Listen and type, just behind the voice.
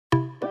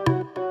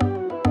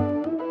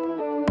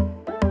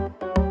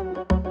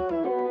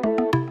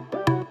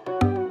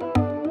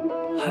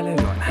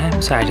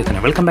I'm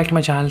Saichaitanya. Welcome back to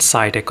my channel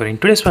Saichaitanya. In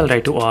today's video,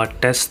 I'll try to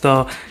test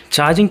the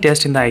charging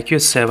test in the Iqoo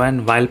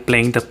 7 while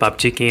playing the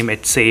PUBG game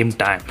at same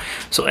time.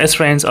 So as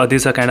friends,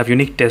 these are kind of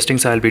unique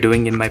testings I'll be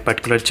doing in my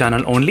particular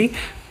channel only.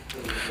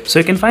 So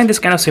you can find this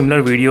kind of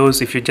similar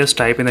videos if you just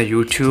type in the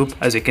YouTube.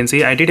 As you can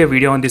see, I did a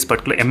video on this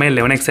particular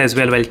MI11X as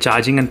well while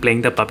charging and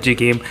playing the PUBG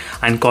game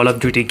and Call of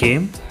Duty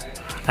game.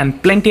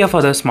 And plenty of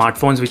other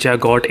smartphones which I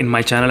got in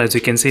my channel, as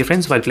you can see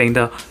friends, while playing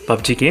the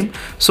PUBG game.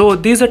 So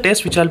these are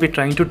tests which I'll be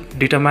trying to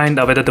determine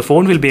whether the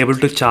phone will be able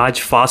to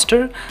charge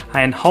faster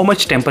and how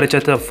much temperature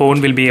the phone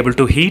will be able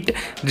to heat.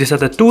 These are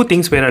the two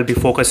things where I'll be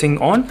focusing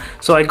on.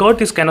 So I got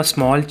this kind of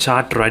small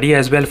chart ready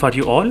as well for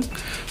you all.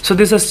 So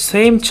this is the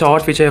same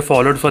chart which I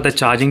followed for the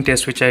charging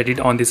test which I did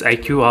on this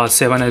Iqoo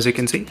 7, as you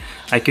can see.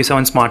 Iqoo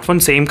 7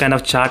 smartphone, same kind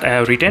of chart I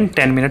have written,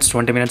 10 minutes,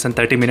 20 minutes and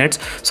 30 minutes.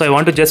 So I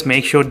want to just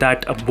make sure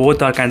that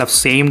both are kind of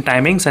same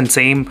timings and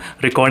same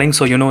recording,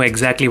 so you know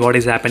exactly what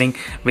is happening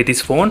with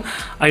this phone.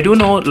 I do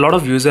know a lot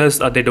of users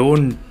they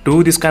don't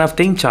do this kind of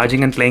thing,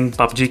 charging and playing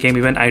PUBG game.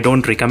 Even I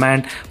don't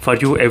recommend for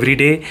you every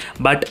day,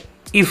 but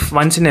if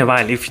once in a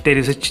while, if there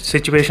is a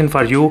situation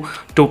for you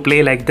to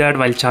play like that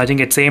while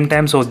charging at same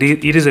time, so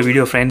it is a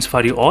video friends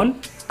for you all.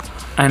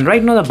 And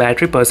right now the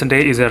battery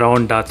percentage is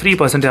around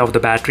 3% of the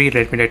battery.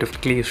 Let me try to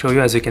quickly show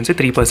you. As you can see,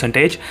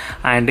 3%,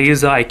 and it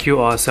is the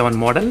Iqoo 7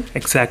 model,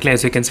 exactly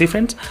as you can see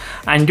friends.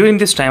 And during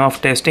this time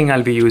of testing,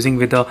 I'll be using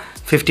with the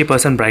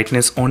 50%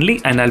 brightness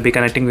only, and I'll be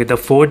connecting with the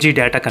 4G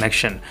data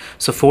connection.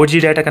 So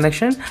 4G data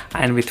connection,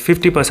 and with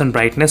 50%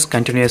 brightness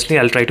continuously,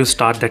 I'll try to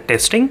start the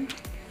testing.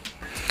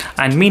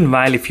 And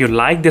meanwhile, if you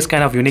like this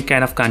kind of unique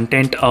kind of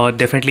content,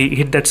 definitely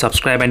hit that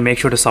subscribe and make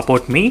sure to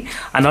support me.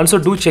 And also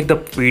do check the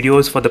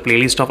videos for the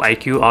playlist of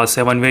Iqoo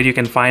 7, where you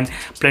can find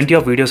plenty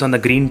of videos on the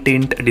green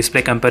tint,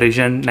 display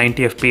comparison,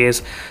 90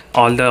 fps,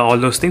 all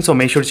those things. So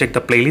make sure to check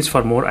the playlist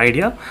for more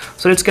idea.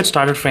 So let's get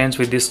started friends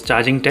with this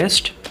charging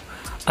test.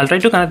 I'll try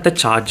to connect the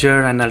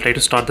charger and I'll try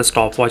to start the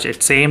stopwatch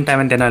at same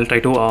time, and then I'll try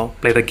to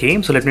play the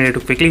game. So let me try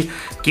to quickly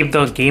keep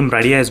the game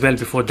ready as well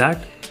before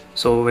that.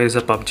 So where is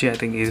the PUBG? I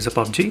think it is a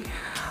PUBG.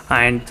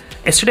 And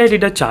yesterday I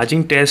did a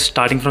charging test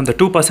starting from the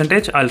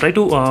 2%. I'll try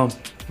to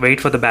wait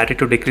for the battery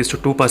to decrease to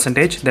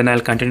 2%, then I'll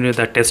continue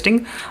the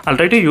testing. I'll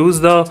try to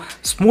use the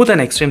smooth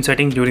and extreme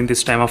setting during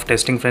this time of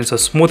testing friends. So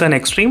smooth and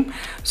extreme,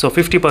 so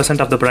 50%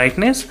 of the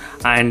brightness,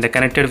 and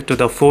connected to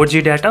the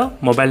 4G data,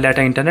 mobile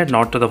data internet,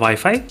 not to the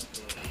Wi-Fi.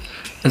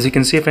 As you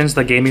can see friends,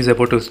 the game is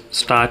about to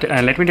start,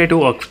 and let me try to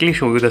quickly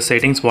show you the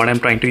settings what I'm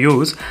trying to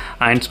use.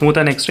 And smooth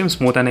and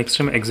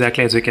extreme,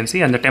 exactly as you can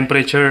see. And the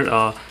temperature,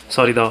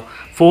 the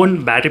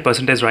phone battery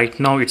percentage right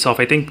now it's off,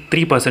 I think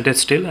 3%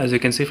 still, as you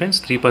can see friends,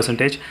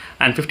 3%,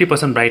 and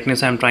 50%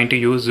 brightness I'm trying to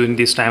use during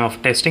this time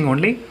of testing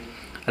only.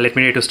 Let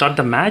me try to start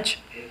the match,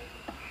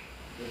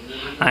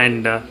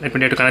 and let me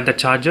try to connect the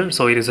charger.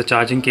 So it is a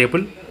charging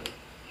cable,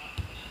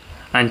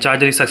 and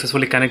charger is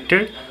successfully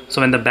connected.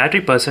 So when the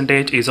battery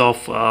percentage is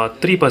of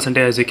 3%,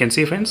 as you can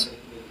see friends.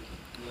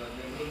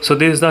 So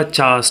this is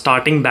the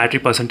starting battery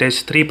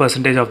percentage,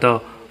 3% of the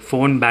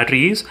phone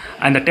battery is.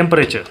 And the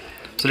temperature,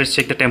 so let's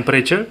check the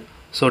temperature.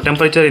 So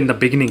temperature in the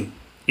beginning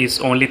is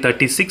only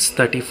 36,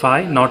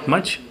 35, not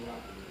much.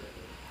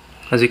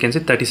 As you can see,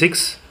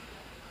 36.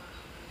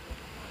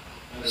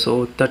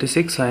 So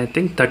 36, I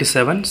think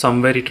 37,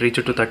 somewhere it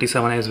reached to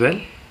 37 as well.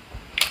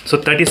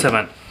 So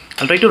 37.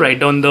 I'll try to write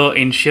down the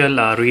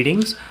initial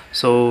readings.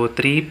 So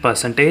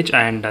 3%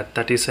 and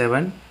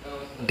 37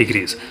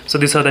 degrees. So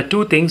these are the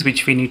two things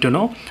which we need to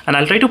know, and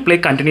I'll try to play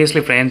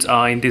continuously friends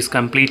in this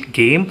complete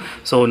game,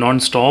 so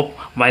non-stop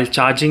while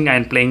charging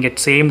and playing at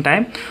same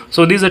time.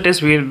 So these are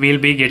tests we'll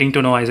be getting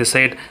to know, as I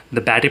said,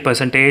 the battery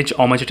percentage,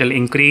 how much it will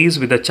increase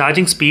with the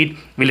charging speed,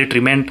 will it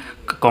remain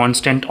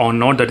constant or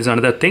not, that is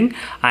another thing,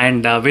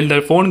 and will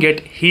the phone get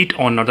heat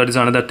or not, that is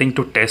another thing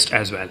to test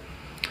as well.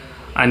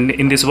 And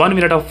in this 1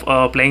 minute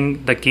of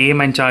playing the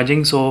game and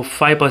charging, so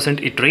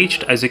 5% it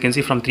reached, as you can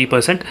see, from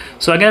 3%.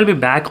 So again I'll be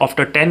back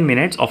after 10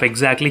 minutes of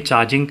exactly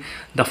charging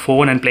the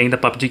phone and playing the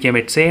PUBG game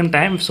at same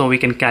time, so we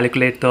can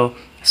calculate the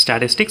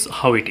statistics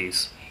how it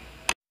is.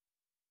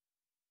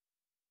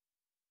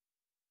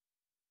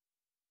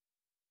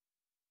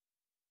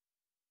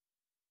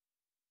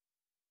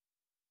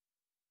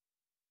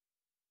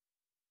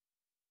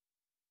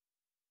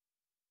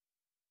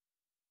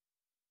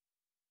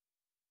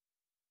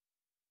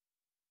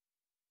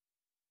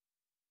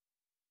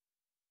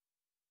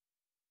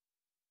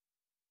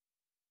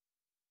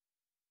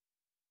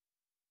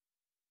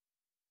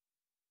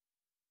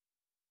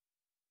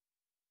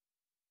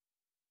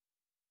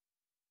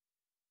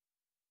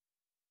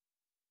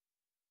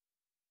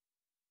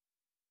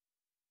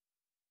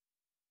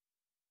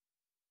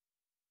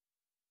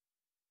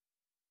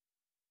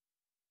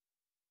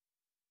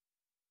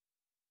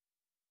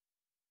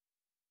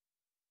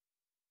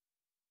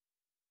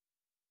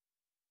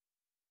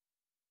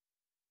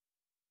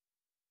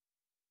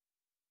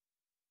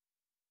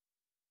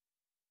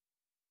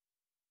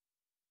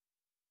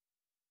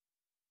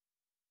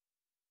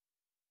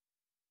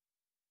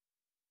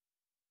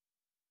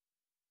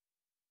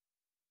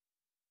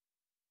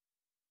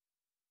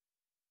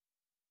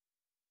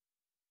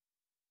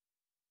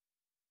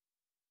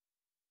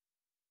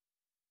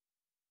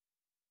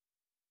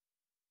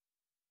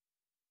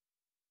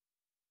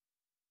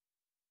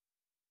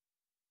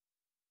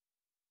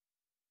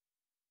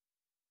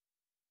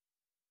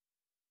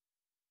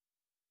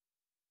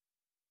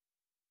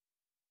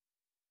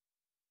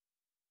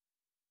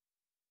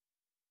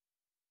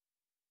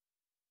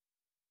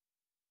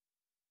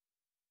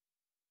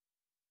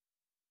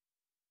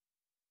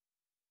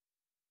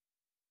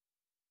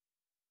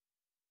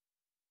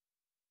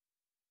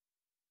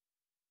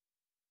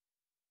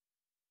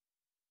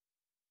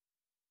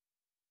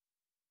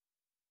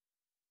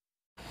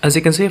 As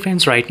you can see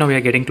friends, right now we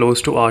are getting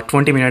close to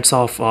 20 minutes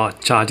of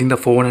charging the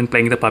phone and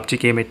playing the PUBG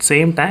game at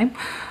same time.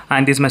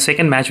 And this is my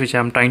second match which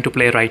I'm trying to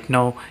play right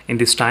now in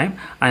this time.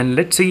 And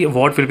let's see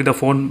what will be the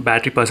phone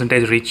battery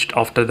percentage reached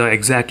after the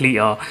exactly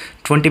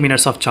 20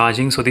 minutes of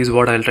charging. So this is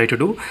what I'll try to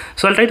do.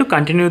 So I'll try to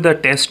continue the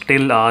test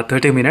till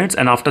 30 minutes,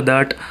 and after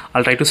that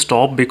I'll try to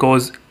stop,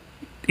 because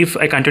if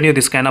I continue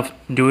this kind of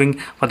doing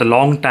for the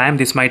long time,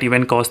 this might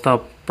even cause the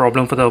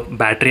problem for the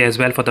battery as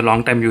well for the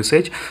long time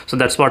usage. So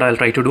that's what I'll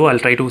try to do. I'll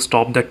try to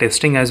stop the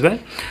testing as well.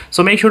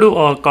 So make sure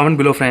to comment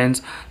below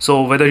friends,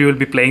 so whether you will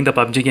be playing the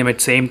PUBG game at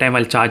same time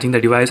while charging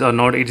the device or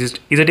not. Is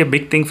it a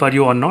big thing for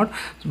you or not?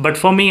 But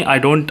for me, I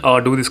don't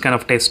do this kind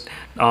of test.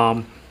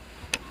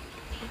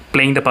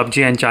 Playing the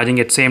PUBG and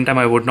charging at same time,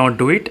 I would not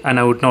do it, and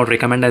I would not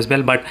recommend as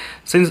well. But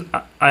since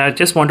I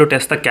just want to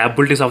test the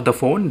capabilities of the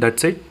phone,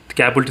 that's it, the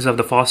capabilities of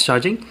the fast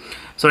charging.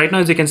 So right now,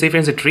 as you can see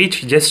friends, it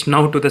reached just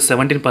now to the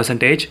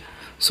 17%.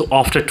 So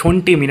after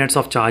 20 minutes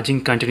of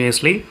charging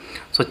continuously,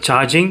 so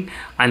charging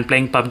and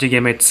playing PUBG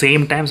game at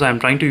same time. So I'm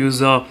trying to use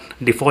the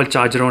default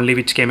charger only,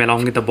 which came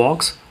along with the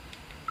box.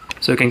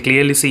 So you can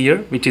clearly see here,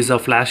 which is a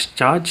flash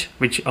charge,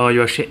 which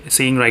you are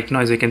seeing right now.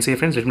 As you can see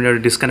friends, let me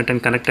disconnect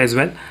and connect as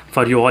well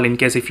for you all, in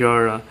case if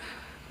you're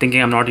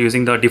thinking I'm not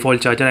using the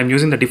default charger. I'm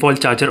using the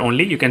default charger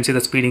only. You can see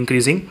the speed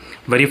increasing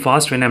very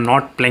fast when I'm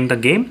not playing the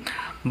game,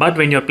 but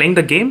when you're playing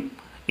the game,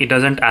 it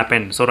doesn't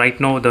happen. So right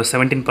now the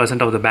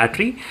 17% of the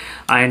battery.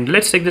 And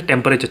let's take the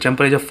temperature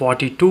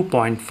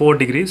 42.4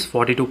 degrees,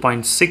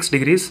 42.6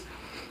 degrees,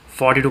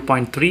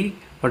 42.3,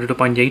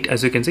 42.8.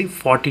 as you can see,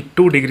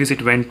 42 degrees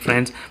it went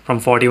friends from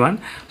 41.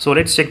 So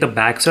let's check the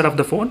back side of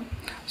the phone.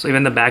 So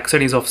even the back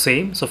side is of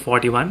same, so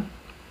 41.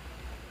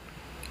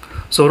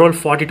 So overall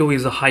 42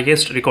 is the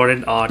highest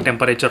recorded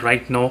temperature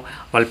right now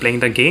while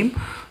playing the game.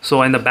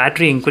 So and the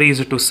battery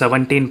increased to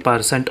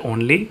 17%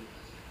 only,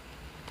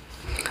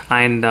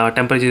 and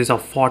temperature is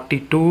of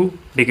 42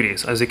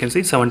 degrees, as you can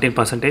see,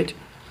 17%.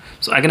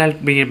 So again, I'll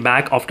be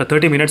back after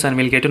 30 minutes and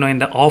we'll get to know in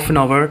the half an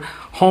hour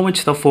how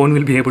much the phone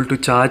will be able to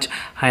charge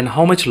and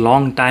how much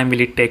long time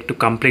will it take to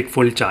complete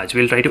full charge.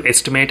 We'll try to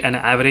estimate an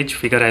average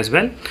figure as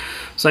well.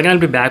 So again, I'll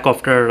be back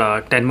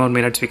after 10 more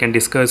minutes. We can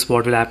discuss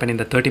what will happen in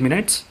the 30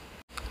 minutes.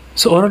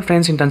 So overall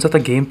friends, in terms of the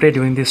gameplay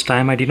during this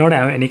time, I did not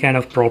have any kind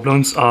of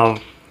problems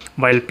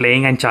while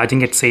playing and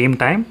charging at same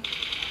time.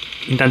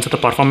 In terms of the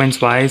performance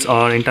wise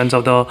or in terms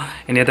of the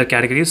any other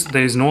categories,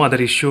 there is no other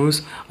issues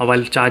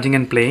while charging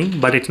and playing,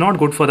 but it's not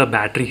good for the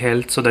battery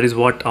health. So that is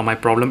what my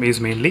problem is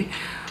mainly.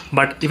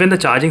 But even the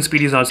charging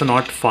speed is also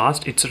not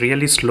fast, it's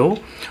really slow.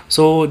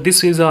 So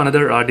this is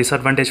another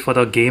disadvantage for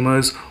the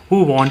gamers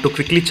who want to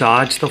quickly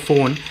charge the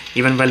phone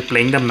even while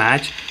playing the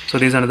match. So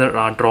this is another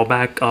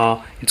drawback.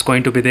 It's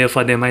going to be there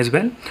for them as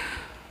well.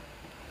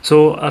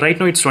 So right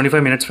now it's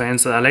 25 minutes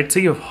friends. Let's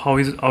see how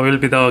will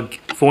be the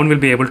phone will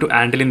be able to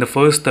handle in the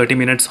first 30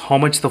 minutes, how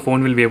much the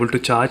phone will be able to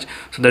charge.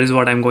 So that is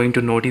what I'm going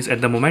to notice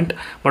at the moment.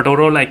 But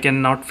overall I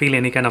cannot feel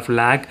any kind of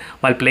lag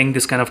while playing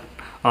this kind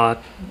of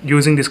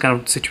using this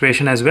kind of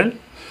situation as well.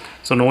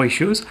 So no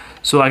issues.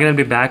 So again, I'll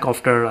be back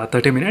after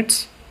 30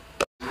 minutes.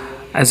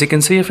 As you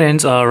can see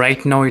friends,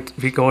 right now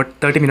we got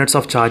 30 minutes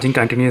of charging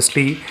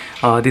continuously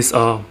this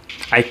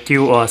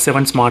Iqoo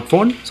 7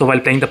 smartphone. So while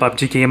playing the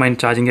PUBG game and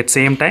charging at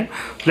same time,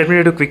 let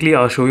me quickly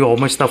show you how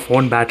much the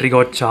phone battery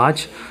got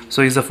charged.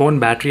 So is the phone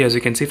battery, as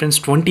you can see friends,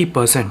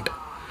 20%.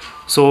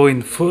 So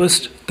in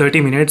first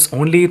 30 minutes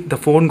only the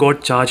phone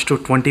got charged to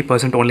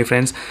 20% only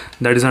friends.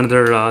 That is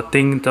another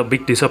thing, the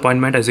big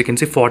disappointment. As you can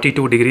see,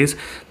 42 degrees,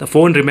 the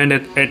phone remained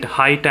at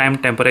high time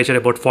temperature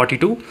about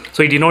 42.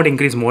 So it did not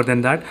increase more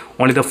than that.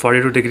 Only the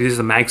 42 degrees is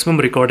the maximum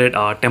recorded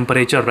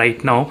temperature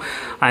right now.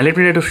 And let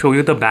me try to show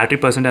you the battery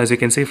percent. As you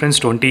can see friends,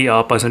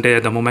 20%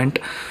 at the moment.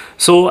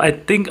 So I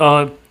think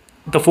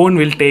the phone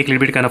will take a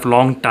little bit kind of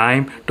long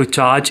time to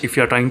charge if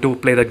you are trying to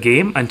play the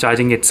game and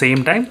charging at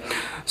same time.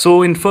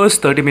 So in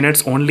first 30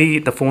 minutes only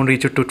the phone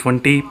reached to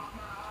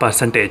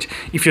 20%.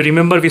 If you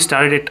remember, we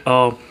started at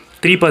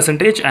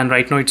 3% and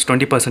right now it's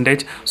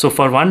 20%. So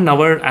for 1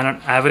 hour and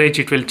on average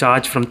it will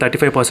charge from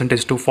 35%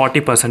 to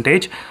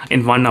 40%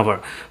 in 1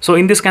 hour. So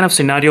in this kind of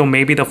scenario,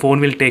 maybe the phone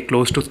will take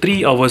close to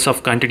 3 hours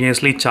of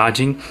continuously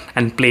charging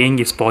and playing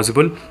is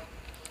possible.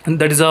 And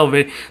that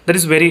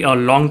is very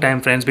long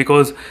time friends,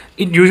 because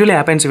it usually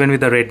happens even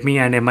with the Redmi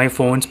and Mi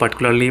phones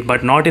particularly,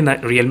 but not in the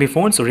Realme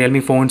phones. So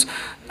Realme phones,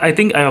 I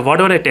think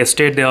whatever I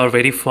tested, they are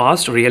very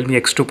fast. Realme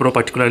X2 Pro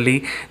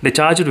particularly, they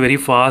charge it very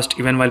fast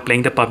even while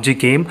playing the PUBG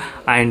game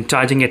and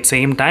charging at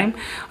same time.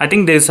 I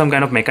think there is some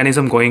kind of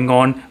mechanism going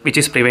on which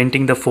is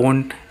preventing the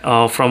phone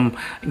from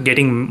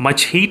getting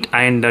much heat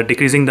and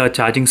decreasing the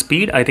charging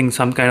speed. I think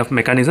some kind of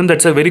mechanism.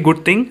 That's a very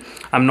good thing.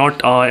 I'm not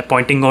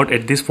pointing out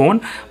at this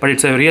phone, but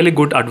it's a really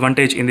good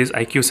advantage in this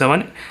Iqoo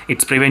 7.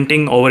 It's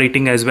preventing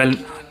overheating as well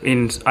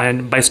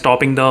and by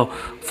stopping the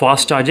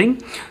fast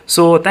charging.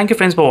 So thank you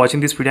friends for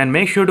watching this video, and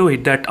make sure to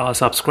hit that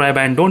subscribe,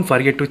 and don't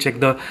forget to check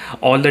the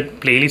all the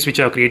playlists which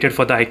are created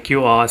for the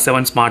Iqoo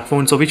 7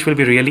 smartphone, so which will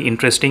be really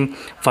interesting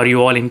for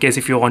you all in case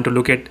if you want to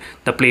look at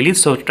the playlist.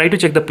 So try to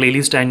check the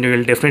playlist and you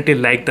will definitely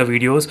like the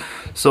videos.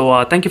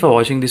 So thank you for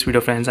watching this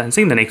video friends, and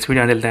see you in the next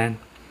video. Until then,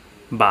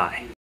 bye.